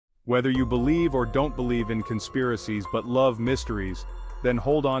Whether you believe or don't believe in conspiracies but love mysteries, then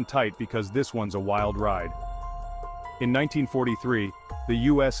hold on tight because this one's a wild ride. In 1943, the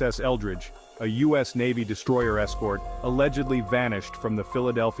USS Eldridge, a U.S. Navy destroyer escort, allegedly vanished from the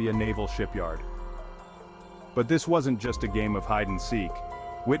Philadelphia Naval Shipyard. But this wasn't just a game of hide-and-seek.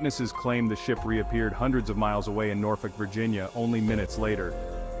 Witnesses claim the ship reappeared hundreds of miles away in Norfolk, Virginia, only minutes later.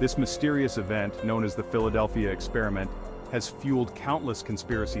 This mysterious event, known as the Philadelphia Experiment, has fueled countless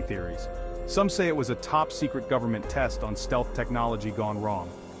conspiracy theories. Some say it was a top-secret government test on stealth technology gone wrong.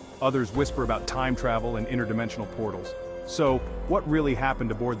 Others whisper about time travel and interdimensional portals. So, what really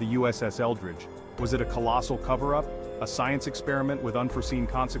happened aboard the USS Eldridge? Was it a colossal cover-up, a science experiment with unforeseen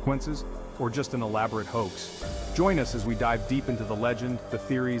consequences, or just an elaborate hoax? Join us as we dive deep into the legend, the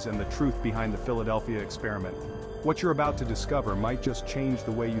theories, and the truth behind the Philadelphia Experiment. What you're about to discover might just change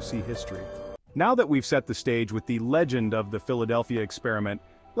the way you see history. Now that we've set the stage with the legend of the Philadelphia Experiment,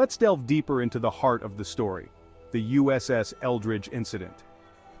 let's delve deeper into the heart of the story, the USS Eldridge incident.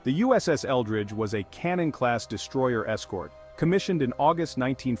 The USS Eldridge was a Cannon-class destroyer escort, commissioned in August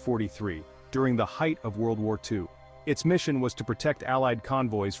 1943, during the height of World War II. Its mission was to protect Allied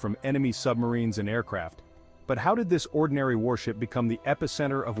convoys from enemy submarines and aircraft. But how did this ordinary warship become the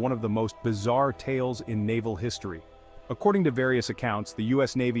epicenter of one of the most bizarre tales in naval history? According to various accounts, the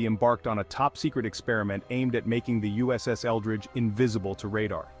U.S. Navy embarked on a top-secret experiment aimed at making the USS Eldridge invisible to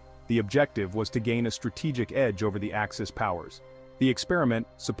radar. The objective was to gain a strategic edge over the Axis powers. The experiment,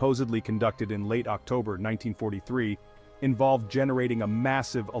 supposedly conducted in late October 1943, involved generating a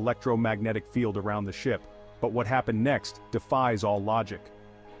massive electromagnetic field around the ship, but what happened next defies all logic.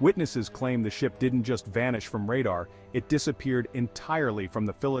 Witnesses claim the ship didn't just vanish from radar, it disappeared entirely from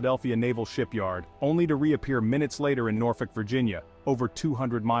the Philadelphia Naval Shipyard, only to reappear minutes later in Norfolk, Virginia, over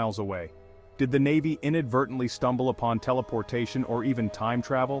 200 miles away. Did the Navy inadvertently stumble upon teleportation or even time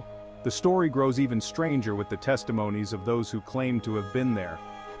travel? The story grows even stranger with the testimonies of those who claim to have been there.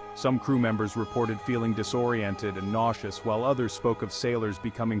 Some crew members reported feeling disoriented and nauseous, while others spoke of sailors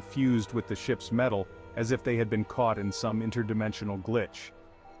becoming fused with the ship's metal, as if they had been caught in some interdimensional glitch.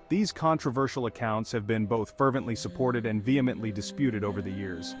 These controversial accounts have been both fervently supported and vehemently disputed over the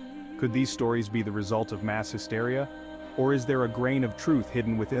years. Could these stories be the result of mass hysteria? Or is there a grain of truth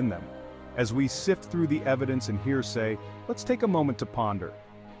hidden within them? As we sift through the evidence and hearsay, let's take a moment to ponder.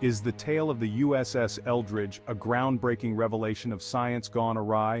 Is the tale of the USS Eldridge a groundbreaking revelation of science gone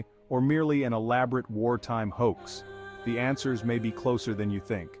awry, or merely an elaborate wartime hoax? The answers may be closer than you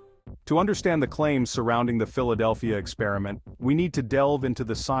think. To understand the claims surrounding the Philadelphia experiment, we need to delve into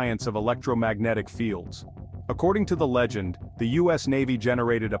the science of electromagnetic fields. According to the legend, the U.S. Navy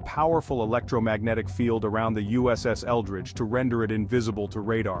generated a powerful electromagnetic field around the USS Eldridge to render it invisible to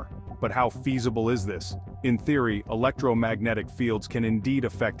radar. But how feasible is this? In theory, electromagnetic fields can indeed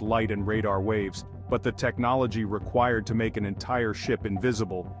affect light and radar waves, but the technology required to make an entire ship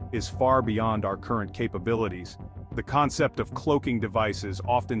invisible is far beyond our current capabilities. The concept of cloaking devices,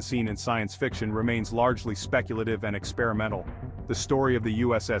 often seen in science fiction, remains largely speculative and experimental. The story of the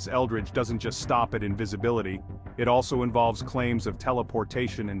USS Eldridge doesn't just stop at invisibility, it also involves claims of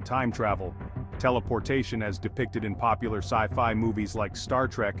teleportation and time travel. Teleportation, as depicted in popular sci-fi movies like Star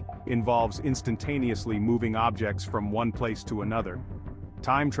Trek, involves instantaneously moving objects from one place to another.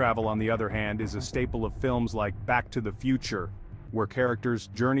 Time travel, on the other hand, is a staple of films like Back to the Future, where characters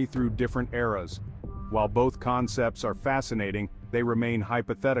journey through different eras. While both concepts are fascinating, they remain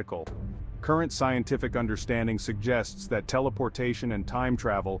hypothetical. Current scientific understanding suggests that teleportation and time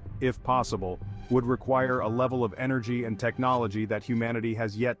travel, if possible, would require a level of energy and technology that humanity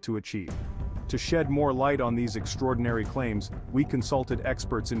has yet to achieve. To shed more light on these extraordinary claims, we consulted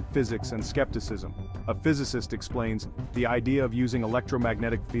experts in physics and skepticism. A physicist explains, the idea of using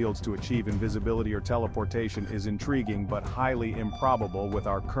electromagnetic fields to achieve invisibility or teleportation is intriguing but highly improbable with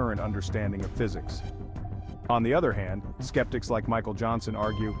our current understanding of physics. On the other hand, skeptics like Michael Johnson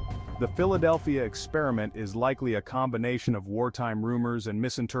argue, the Philadelphia experiment is likely a combination of wartime rumors and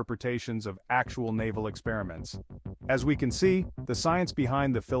misinterpretations of actual naval experiments. As we can see, the science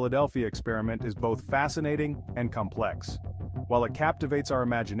behind the Philadelphia experiment is both fascinating and complex. While it captivates our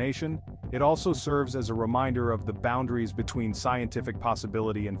imagination, it also serves as a reminder of the boundaries between scientific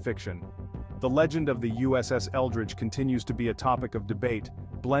possibility and fiction. The legend of the USS Eldridge continues to be a topic of debate,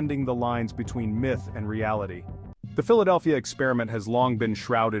 blending the lines between myth and reality. The Philadelphia experiment has long been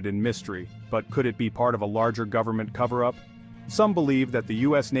shrouded in mystery, but could it be part of a larger government cover-up? Some believe that the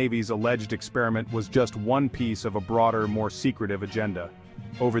U.S. Navy's alleged experiment was just one piece of a broader, more secretive agenda.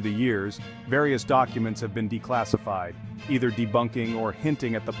 Over the years, various documents have been declassified, either debunking or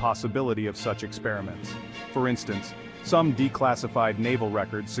hinting at the possibility of such experiments. For instance, Some declassified naval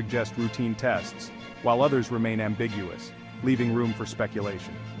records suggest routine tests, while others remain ambiguous, leaving room for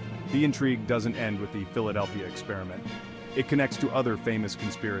speculation. The intrigue doesn't end with the Philadelphia experiment. It connects to other famous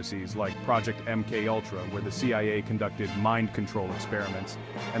conspiracies like Project MK-Ultra, where the CIA conducted mind control experiments,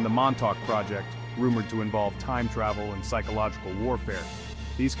 and the Montauk Project, rumored to involve time travel and psychological warfare.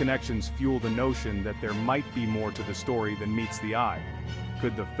 These connections fuel the notion that there might be more to the story than meets the eye.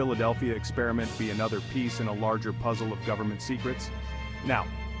 Could the Philadelphia experiment be another piece in a larger puzzle of government secrets? Now,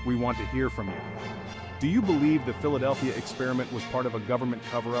 we want to hear from you. Do you believe the Philadelphia experiment was part of a government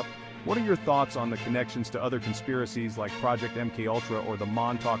cover-up? What are your thoughts on the connections to other conspiracies like Project MK-Ultra or the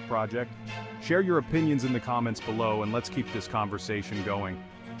Montauk Project? Share your opinions in the comments below and let's keep this conversation going.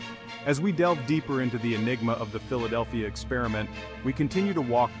 As we delve deeper into the enigma of the Philadelphia experiment, we continue to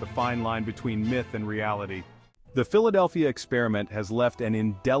walk the fine line between myth and reality. The Philadelphia experiment has left an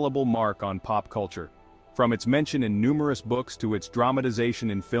indelible mark on pop culture. From its mention in numerous books to its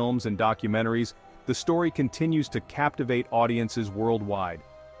dramatization in films and documentaries, the story continues to captivate audiences worldwide.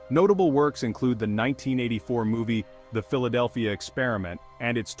 Notable works include the 1984 movie The Philadelphia Experiment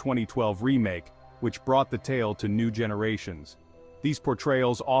and its 2012 remake, which brought the tale to new generations. These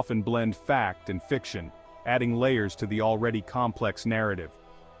portrayals often blend fact and fiction, adding layers to the already complex narrative.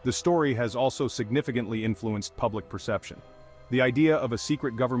 The story has also significantly influenced public perception. The idea of a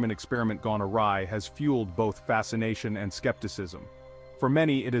secret government experiment gone awry has fueled both fascination and skepticism. For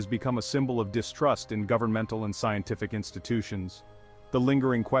many, it has become a symbol of distrust in governmental and scientific institutions. The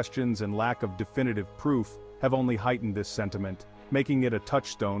lingering questions and lack of definitive proof have only heightened this sentiment, making it a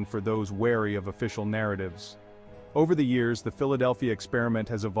touchstone for those wary of official narratives. Over the years, the Philadelphia experiment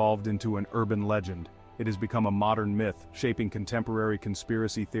has evolved into an urban legend. It has become a modern myth, shaping contemporary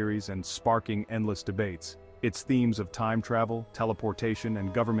conspiracy theories and sparking endless debates. Its themes of time travel, teleportation,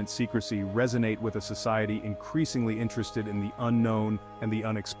 and government secrecy resonate with a society increasingly interested in the unknown and the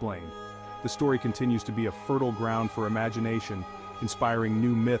unexplained. The story continues to be a fertile ground for imagination, inspiring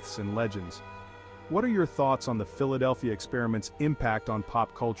new myths and legends. What are your thoughts on the Philadelphia experiment's impact on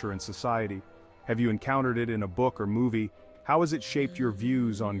pop culture and society? Have you encountered it in a book or movie? How has it shaped your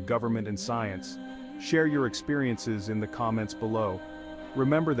views on government and science? Share your experiences in the comments below.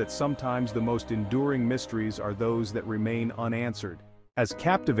 Remember that sometimes the most enduring mysteries are those that remain unanswered. As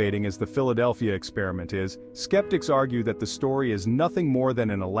captivating as the Philadelphia experiment is, skeptics argue that the story is nothing more than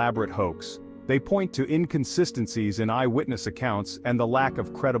an elaborate hoax. They point to inconsistencies in eyewitness accounts and the lack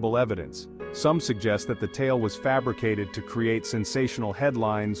of credible evidence. Some suggest that the tale was fabricated to create sensational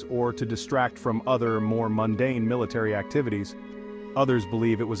headlines or to distract from other, more mundane military activities. Others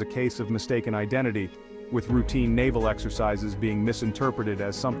believe it was a case of mistaken identity, with routine naval exercises being misinterpreted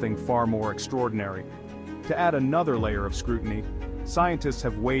as something far more extraordinary. To add another layer of scrutiny, scientists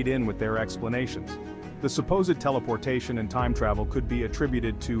have weighed in with their explanations. The supposed teleportation and time travel could be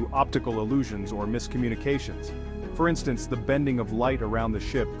attributed to optical illusions or miscommunications. For instance, the bending of light around the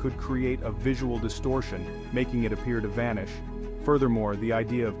ship could create a visual distortion, making it appear to vanish. Furthermore, the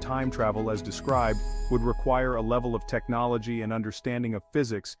idea of time travel as described would require a level of technology and understanding of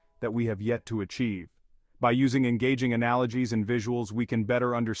physics that we have yet to achieve. By using engaging analogies and visuals, we can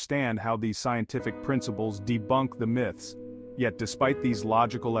better understand how these scientific principles debunk the myths. Yet despite these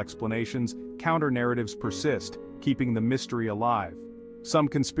logical explanations, counter-narratives persist, keeping the mystery alive. Some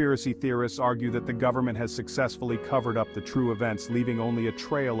conspiracy theorists argue that the government has successfully covered up the true events, leaving only a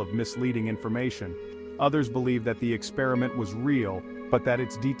trail of misleading information. Others believe that the experiment was real, but that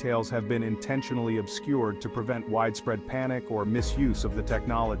its details have been intentionally obscured to prevent widespread panic or misuse of the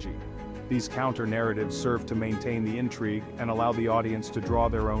technology. These counter-narratives serve to maintain the intrigue and allow the audience to draw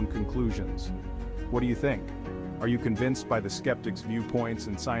their own conclusions. What do you think? Are you convinced by the skeptics' viewpoints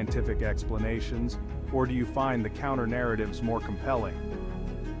and scientific explanations, or do you find the counter-narratives more compelling?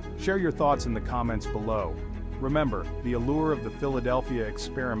 Share your thoughts in the comments below. Remember, the allure of the Philadelphia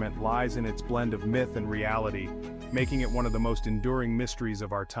experiment lies in its blend of myth and reality, making it one of the most enduring mysteries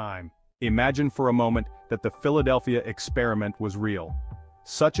of our time. Imagine for a moment that the Philadelphia experiment was real.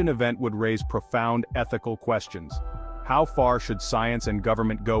 Such an event would raise profound ethical questions. How far should science and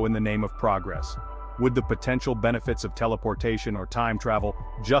government go in the name of progress? Would the potential benefits of teleportation or time travel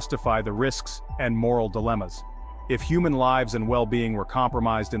justify the risks and moral dilemmas? If human lives and well-being were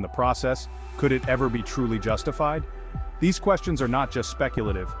compromised in the process, could it ever be truly justified? These questions are not just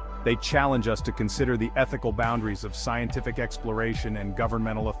speculative, they challenge us to consider the ethical boundaries of scientific exploration and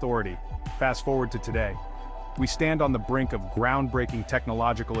governmental authority. Fast forward to today. We stand on the brink of groundbreaking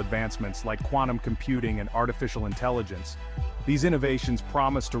technological advancements like quantum computing and artificial intelligence. These innovations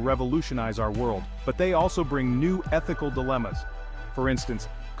promise to revolutionize our world, but they also bring new ethical dilemmas. For instance,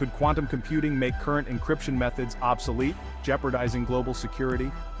 Could quantum computing make current encryption methods obsolete, jeopardizing global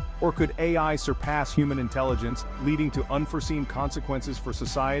security? Or could AI surpass human intelligence, leading to unforeseen consequences for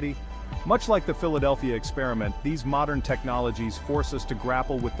society? Much like the Philadelphia experiment, these modern technologies force us to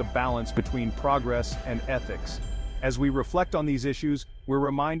grapple with the balance between progress and ethics. As we reflect on these issues, we're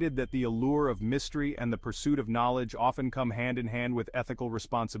reminded that the allure of mystery and the pursuit of knowledge often come hand in hand with ethical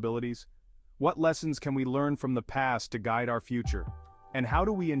responsibilities. What lessons can we learn from the past to guide our future? And how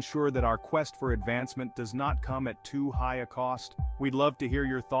do we ensure that our quest for advancement does not come at too high a cost? We'd love to hear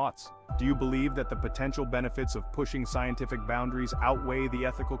your thoughts. Do you believe that the potential benefits of pushing scientific boundaries outweigh the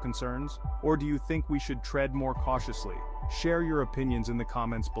ethical concerns? Or do you think we should tread more cautiously? Share your opinions in the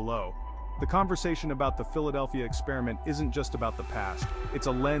comments below. The conversation about the Philadelphia experiment isn't just about the past. It's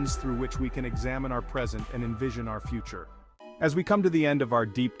a lens through which we can examine our present and envision our future. As we come to the end of our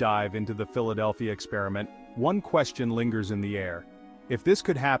deep dive into the Philadelphia experiment, one question lingers in the air. If this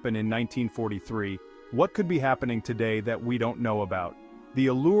could happen in 1943, what could be happening today that we don't know about? The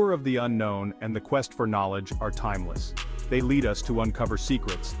allure of the unknown and the quest for knowledge are timeless. They lead us to uncover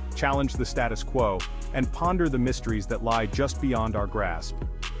secrets, challenge the status quo, and ponder the mysteries that lie just beyond our grasp.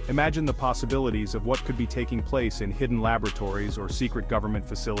 Imagine the possibilities of what could be taking place in hidden laboratories or secret government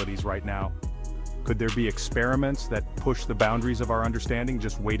facilities right now. Could there be experiments that push the boundaries of our understanding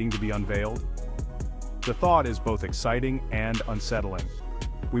just waiting to be unveiled? The thought is both exciting and unsettling.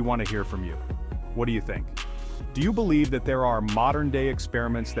 We want to hear from you. What do you think? Do you believe that there are modern-day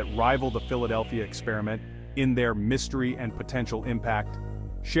experiments that rival the Philadelphia experiment in their mystery and potential impact?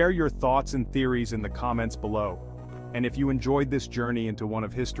 Share your thoughts and theories in the comments below. And if you enjoyed this journey into one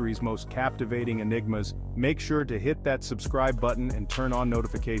of history's most captivating enigmas, make sure to hit that subscribe button and turn on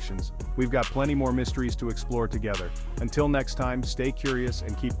notifications. We've got plenty more mysteries to explore together. Until next time, stay curious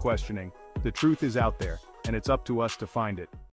and keep questioning. The truth is out there, and it's up to us to find it.